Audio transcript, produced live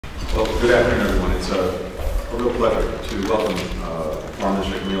Well, good afternoon, everyone. It's a real pleasure to welcome Foreign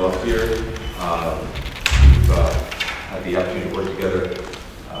Minister Kamilov here. We've had the opportunity to work together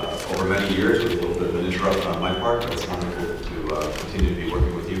over many years with a little bit of an interruption on my part, but it's wonderful to continue to be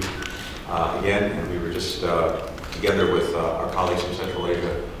working with you again. And we were just together with our colleagues from Central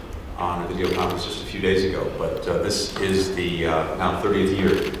Asia on a video conference just a few days ago. But this is the now 30th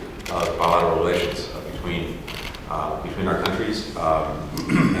year of bilateral relations between our countries,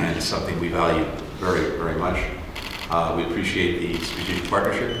 and something we value very, very much. We appreciate the strategic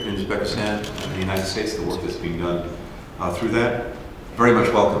partnership in Uzbekistan and the United States, the work that's being done through that. Very much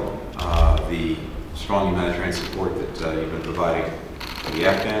welcome the strong humanitarian support that you've been providing to the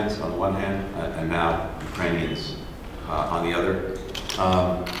Afghans on the one hand, and now Ukrainians on the other.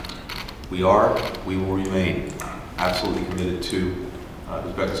 We will remain absolutely committed to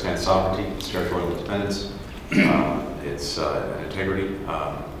Uzbekistan's sovereignty, its territorial independence, its integrity,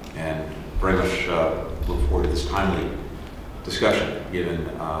 and very much look forward to this timely discussion, given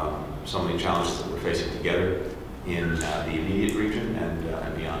so many challenges that we're facing together in the immediate region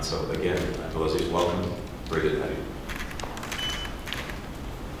and beyond. So again, Abdulaziz, welcome. Very good to have you.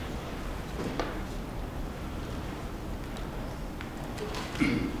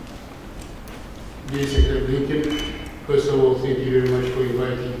 Dear Secretary Blinken, first of all, thank you very much for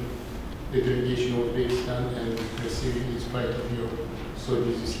inviting the delegation of Uzbekistan and receiving in spite of your so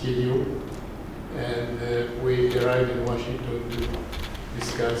busy schedule. And we arrived in Washington to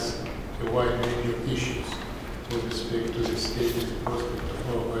discuss a wide range of issues with respect to the state and prospect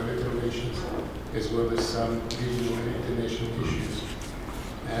of our bilateral relations, as well as some regional and international issues.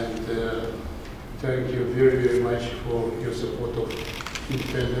 And thank you very, very much for your support of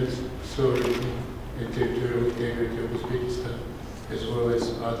independence, sovereignty, and territorial integrity of Uzbekistan, as well as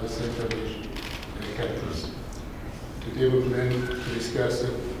other Central Asian countries. Today we plan to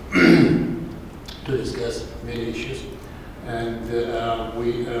discuss many issues, and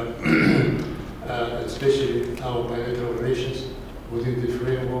especially our bilateral relations within the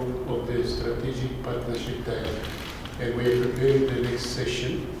framework of the strategic partnership dialogue. And we are preparing the next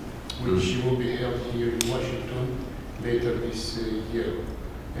session, which will be held here in Washington later this year.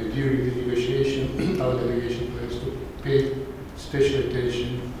 And during the negotiation, our delegation plans to pay special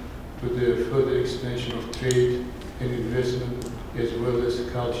attention to the further expansion of trade and investment, as well as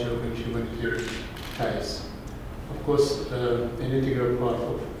cultural and humanitarian ties. Of course, an integral part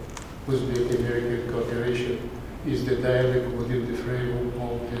of Uzbek-American cooperation is the dialogue within the framework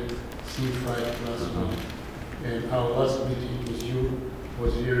of the C5+1. And our last meeting with you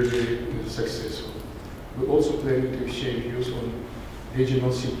was very, very successful. We're also planning to exchange views on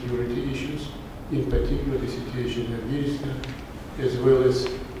regional security issues, in particular the situation in Afghanistan, as well as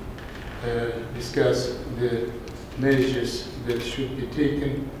discuss the measures that should be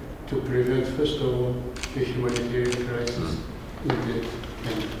taken to prevent, first of all, the humanitarian crisis in the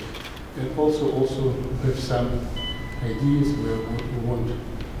country. And also have some ideas we want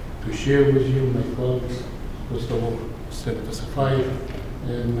to share with you, my colleagues, first of all, Senator Safayev,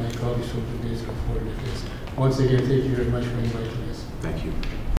 and my colleagues from the Ministry of Foreign Affairs. Once again, thank you very much for inviting us. Thank you.